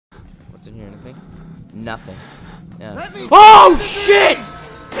What's in here? Anything? Nothing. Yeah. Oh shit!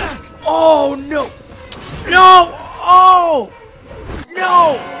 Oh no! No! Oh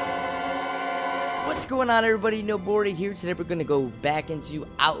no! What's going on, everybody? Nibori here. Today we're gonna go back into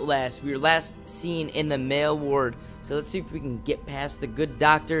Outlast. We were last seen in the male ward, so let's see if we can get past the good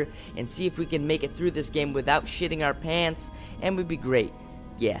doctor and see if we can make it through this game without shitting our pants, and we'd be great.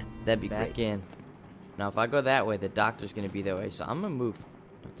 Yeah, that'd be great. Back in. Now, if I go that way, the doctor's gonna be that way, so I'm gonna move.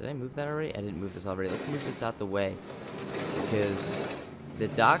 Did I move that already? I didn't move this already. Let's move this out the way, because the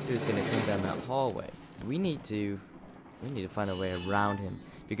doctor's gonna come down that hallway. We need to find a way around him,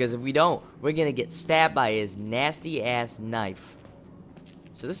 because if we don't, we're gonna get stabbed by his nasty ass knife.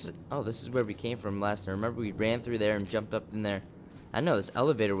 So this is where we came from last time. Remember, we ran through there and jumped up in there. I know this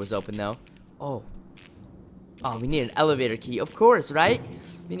elevator was open though. Oh, we need an elevator key, of course, right?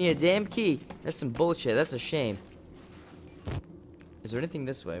 We need a damn key. That's some bullshit. That's a shame. Is there anything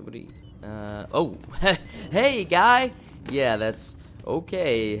this way? What do you... oh, hey, guy. Yeah, that's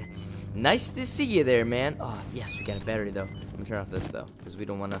okay. Nice to see you there, man. Oh, yes, we got a battery though. Let me turn off this though, because we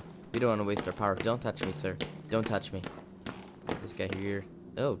don't wanna waste our power. Don't touch me, sir. Don't touch me. Get this guy here.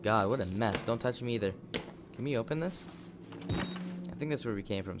 Oh God, what a mess. Don't touch me either. Can we open this? I think that's where we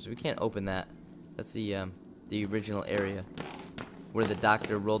came from, so we can't open that. That's the original area where the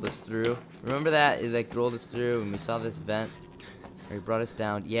doctor rolled us through. Remember that? It like rolled us through, and we saw this vent. Or he brought us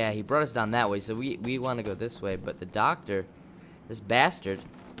down. Yeah, he brought us down that way. So we want to go this way, but the doctor, this bastard,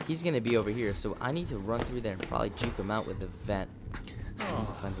 he's gonna be over here. So I need to run through there and probably juke him out with the vent. I need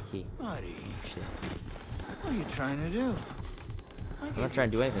to find the key. Buddy, Oh, shit. what are you trying to do? I'm not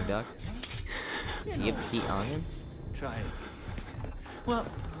trying to do anything, Doc. Does he have the key on him? Try it. Well,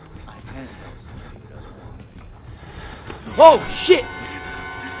 I can't help somebody who doesn't want to. Oh shit!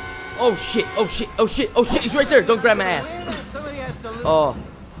 Oh shit! Oh shit! Oh shit! Oh shit! He's right there! Don't grab my ass! Somebody has to leave. Oh,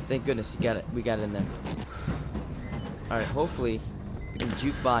 thank goodness you got it. We got it in there. All right. Hopefully, we can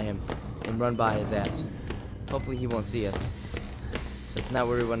juke by him and run by his ass. Hopefully, he won't see us. That's not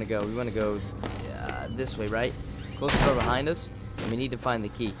where we want to go. We want to go this way, right? Close the door behind us, and we need to find the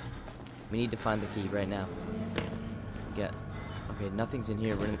key. We need to find the key right now. Okay, nothing's in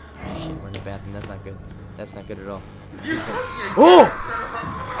here. We're in the bathroom. That's not good. That's not good at all. Oh!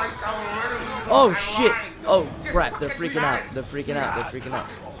 Oh shit! Oh crap! They're freaking out. They're freaking out. They're freaking out.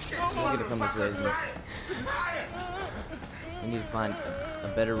 He's gonna come this way, isn't he? We need to find a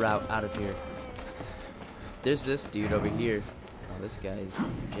better route out of here. There's this dude over here. Oh, this guy is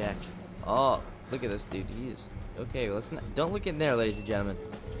jacked. Oh, look at this dude. He is okay. Well, let's not. Don't look in there, ladies and gentlemen.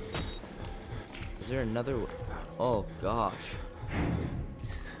 Is there another? Oh gosh.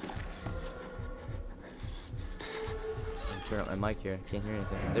 Turn up my mic here. Can't hear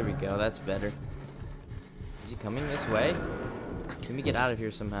anything. There we go. That's better. Is he coming this way? Can we get out of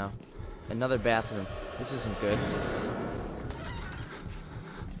here somehow? Another bathroom. This isn't good.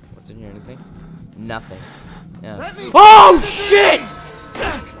 What's in here? Anything? Nothing. Yeah. Oh shit!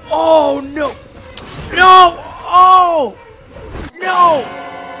 Oh no! No! Oh no!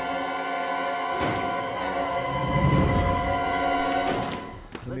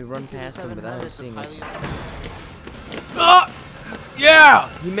 Can we run past him without him seeing us? Yeah!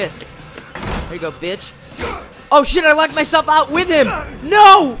 He missed. There you go, bitch. Oh shit, I locked myself out with him!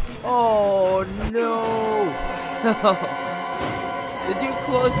 No! Oh no! The dude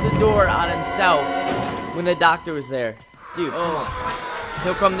closed the door on himself when the doctor was there. Dude,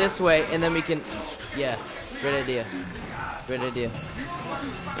 he'll come this way and then we can... Yeah, great idea. Great idea.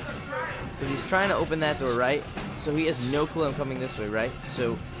 Because he's trying to open that door, right? So he has no clue I'm coming this way, right?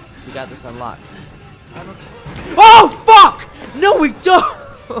 So we got this unlocked. Oh fuck! No, we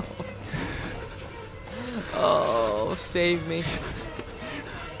don't. Oh, save me!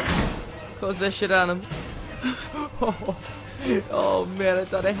 Close that shit on him. Oh man, I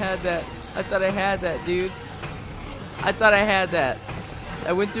thought I had that. I thought I had that, dude. I thought I had that.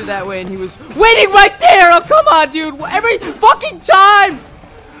 I went through that way and he was waiting right there. Oh come on, dude! Every fucking time.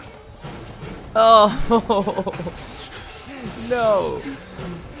 Oh no!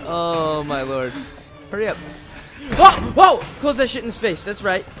 Oh my lord! Hurry up! Whoa! Whoa! Close that shit in his face. That's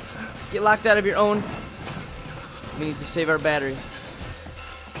right. Get locked out of your own. We need to save our battery.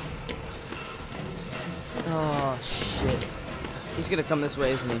 Oh shit! He's gonna come this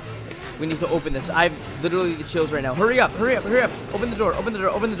way, isn't he? We need to open this. I've literally the chills right now. Hurry up! Hurry up! Hurry up! Open the door! Open the door!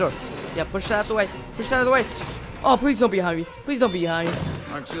 Open the door! Yeah, push that out the way. Push that out of the way. Oh, please don't be behind me. Please don't be behind me.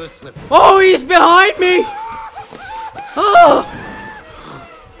 Aren't you a slipper? Oh, he's behind me! Oh!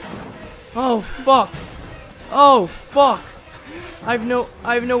 Oh fuck! Oh fuck! I have no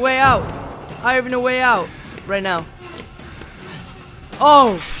way out. I have no way out right now.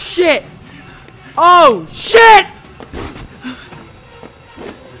 Oh shit! Oh, shit!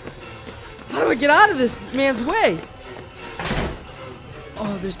 How do I get out of this man's way?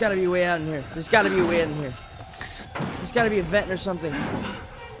 Oh, there's gotta be a way out in here. There's gotta be a way out in here. There's gotta be a vent or something.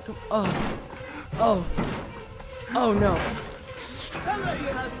 Come, oh. Oh. Oh, no. Somebody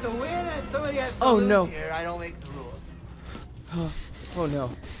has to win and somebody has to Oh, lose no. here. I don't make the rules. Oh, oh, no.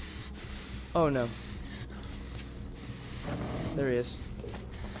 Oh, no. There he is.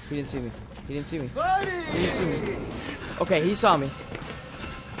 He didn't see me. He didn't see me. Buddy! He didn't see me. Okay, he saw me.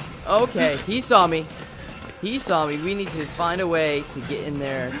 Okay, he saw me. He saw me. We need to find a way to get in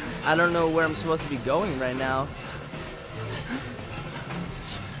there. I don't know where I'm supposed to be going right now.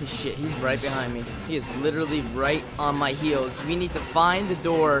 Shit, he's right behind me. He is literally right on my heels. We need to find the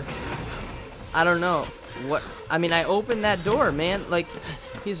door. I don't know. What? I mean, I opened that door, man. Like,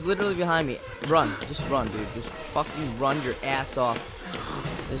 he's literally behind me. Run. Just run, dude. Just fucking run your ass off.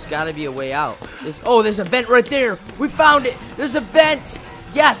 There's gotta be a way out. There's a vent right there. We found it. There's a vent.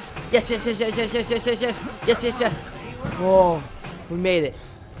 Yes. Yes, yes, yes, yes, yes, yes, yes, yes, yes. Yes, yes, yes. Oh, we made it.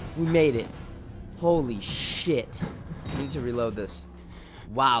 We made it. Holy shit. We need to reload this.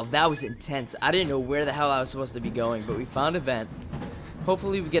 Wow, that was intense. I didn't know where the hell I was supposed to be going, but we found a vent.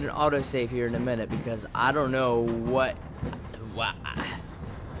 Hopefully we get an autosave here in a minute because I don't know what... Wow.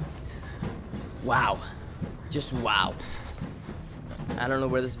 Wow. Just wow. I don't know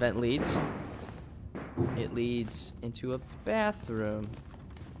where this vent leads. It leads into a bathroom.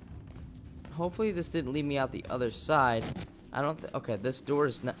 Hopefully this didn't lead me out the other side. I don't think... Okay, this door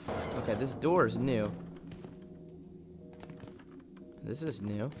is not... Okay, this door is new. This is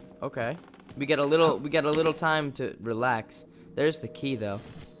new. Okay. We get a little time to relax. There's the key though.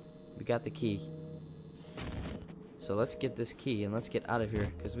 We got the key. So let's get this key and let's get out of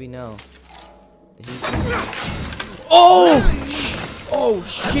here because we know that he's Oh! Oh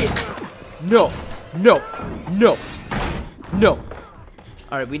shit. No. No. No. No.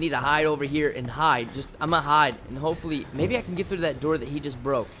 All right, we need to hide over here and hide. I'm gonna hide and hopefully maybe I can get through that door that he just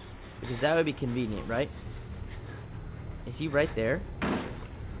broke because that would be convenient, right? Is he right there?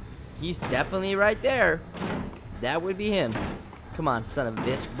 He's definitely right there. That would be him. Come on, son of a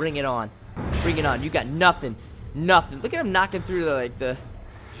bitch. Bring it on. Bring it on. You got nothing. Nothing. Look at him knocking through the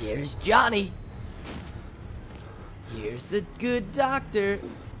Here's Johnny. Here's the good doctor.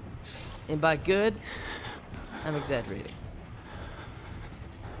 And by good, I'm exaggerating.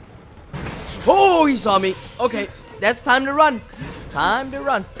 Oh, he saw me. Okay, that's time to run. Time to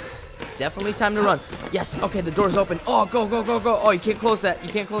run. Definitely time to run. Yes, okay, the door's open. Oh, go, go, go, go. Oh, you can't close that.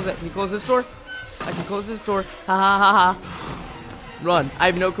 You can't close that. Can you close this door? I can close this door. Ha ha ha ha. Run. I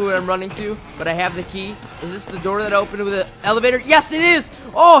have no clue where I'm running to, but I have the key. Is this the door that opened with the elevator? Yes, it is.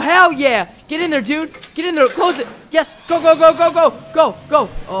 Oh, hell yeah. Get in there, dude. Get in there. Close it. Yes. Go, go, go, go, go. Go, go.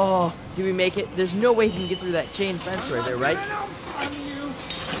 Oh, did we make it? There's no way he can get through that chain fence right there, right?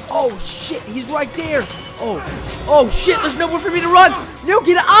 Oh, shit. He's right there. Oh, shit. There's nowhere for me to run. No,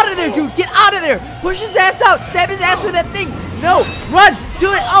 get out of there, dude. Get out of there. Push his ass out. Stab his ass with that thing. No, run.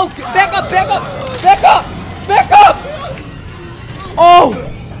 Do it. Oh, back up, back up. Back up. Back up. Oh.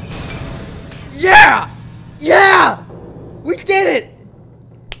 Yeah. Yeah. We did it.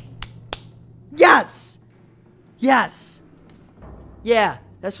 Yes. Yes. Yeah,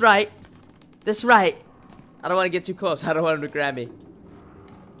 that's right. That's right. I don't want to get too close. I don't want him to grab me.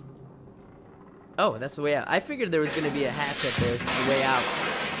 Oh, that's the way out. I figured there was going to be a hatch up there, the way out.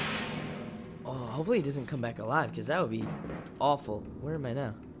 Oh, hopefully he doesn't come back alive, because that would be awful. Where am I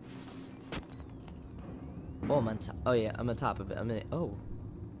now? Oh, I'm on top. Oh, yeah, I'm on top of it. I'm in it. Oh.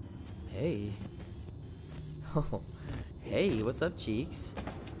 Hey. Oh. Hey, what's up, cheeks?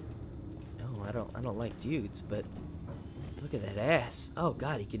 Oh, I don't like dudes, but look at that ass. Oh,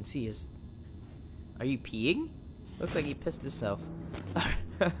 God, he can see his... Are you peeing? Looks like he pissed himself.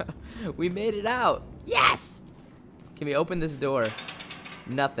 We made it out. Yes! Can we open this door?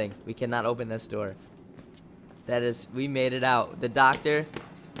 Nothing. We cannot open this door. That is, we made it out. The doctor,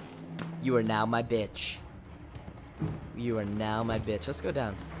 you are now my bitch. You are now my bitch. Let's go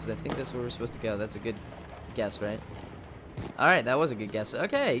down, because I think that's where we're supposed to go. That's a good guess, right? Alright, that was a good guess.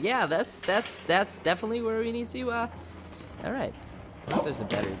 Okay, yeah, that's definitely where we need to, alright. I wonder if there's a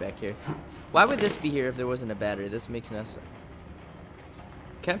battery back here. Why would this be here if there wasn't a battery? This makes no sense.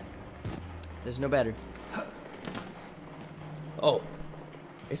 Okay. There's no battery. Oh.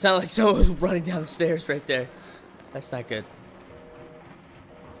 It sounded like someone was running down the stairs right there. That's not good.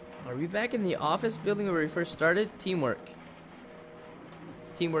 Are we back in the office building where we first started? Teamwork.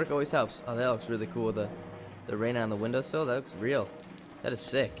 Teamwork always helps. Oh, that looks really cool. The rain on the windowsill, that looks real. That is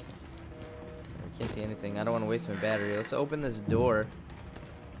sick. I can't see anything. I don't want to waste my battery. Let's open this door.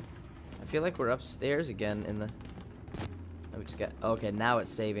 feel like we're upstairs again in the... Oh, we just got... Okay, now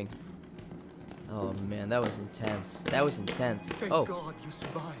it's saving. Oh, man, that was intense. That was intense. Thank Oh, God you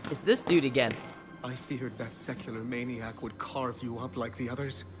survived. it's this dude again. I feared that secular maniac would carve you up like the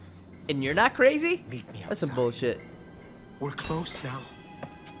others. And you're not crazy? Meet me That's some outside. bullshit. We're close now.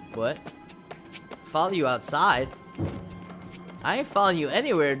 What? Follow you outside? I ain't following you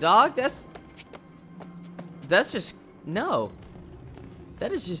anywhere, dog. That's just... No.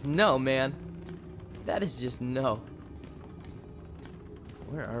 That is just no, man. That is just no.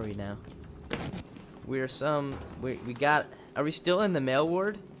 Where are we now? We're we got... Are we still in the mail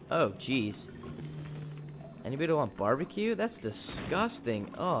ward? Oh, jeez. Anybody want barbecue? That's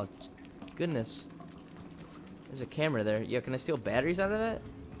disgusting. Oh, goodness. There's a camera there. Yo, can I steal batteries out of that?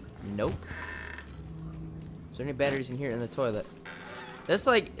 Nope. Is there any batteries in here in the toilet? That's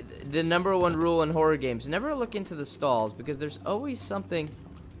like the #1 rule in horror games. Never look into the stalls because there's always something.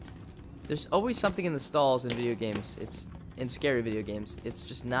 There's always something in the stalls in video games. It's in scary video games. It's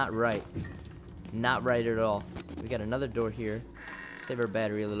just not right. Not right at all. We got another door here. Save our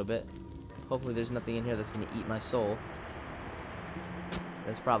battery a little bit. Hopefully there's nothing in here that's gonna eat my soul.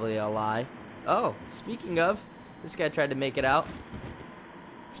 That's probably a lie. Oh, speaking of, this guy tried to make it out.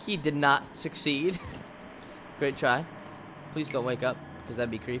 He did not succeed. Great try. Please don't wake up, because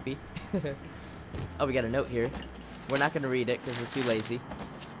that'd be creepy. Oh, we got a note here. We're not gonna read it, because we're too lazy.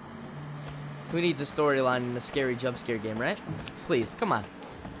 Who needs a storyline in a scary jump scare game, right? Please, come on.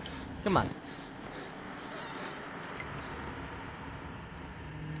 Come on.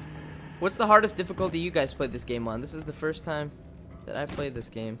 What's the hardest difficulty you guys played this game on? This is the first time that I played this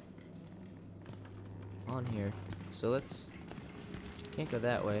game on here. So let's... Can't go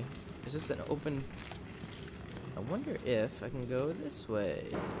that way. Is this an open... I wonder if I can go this way.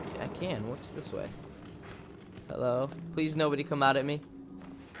 I can. What's this way? Hello? Please nobody come out at me.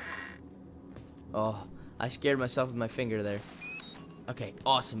 Oh, I scared myself with my finger there. Okay,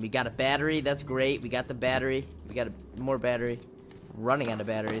 awesome. We got a battery. That's great. We got the battery. We got more battery. Running out of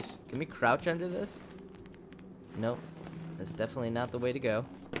batteries. Can we crouch under this? Nope. That's definitely not the way to go.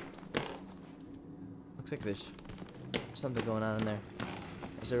 Looks like there's something going on in there.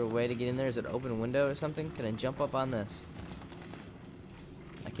 Is there a way to get in there? Is it an open window or something? Can I jump up on this?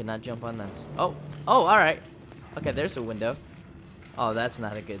 I cannot jump on this. Oh! Oh, alright. Okay, there's a window. Oh, that's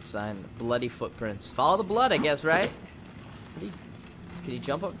not a good sign. Bloody footprints. Follow the blood, I guess, right? Can you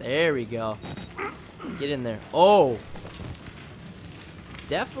jump up? There we go. Get in there. Oh!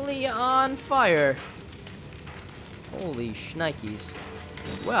 Definitely on fire. Holy shnikes.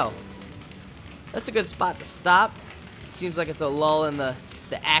 Well, that's a good spot to stop. It seems like it's a lull in the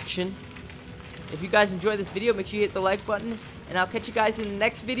action. If you guys enjoyed this video, make sure you hit the like button, and I'll catch you guys in the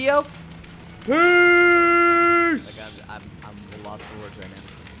next video. Peace! Like I'm lost for words right now.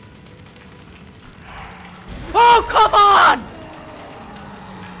 Oh, come on!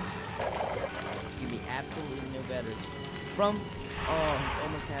 Give me absolutely no batteries. Oh, he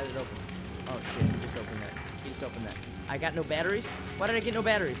almost had it open. Oh shit, he just opened that. He just opened that. I got no batteries? Why did I get no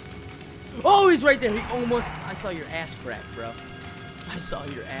batteries? Oh, he's right there. He almost... I saw your ass crack, bro. I saw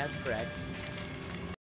your ass crack.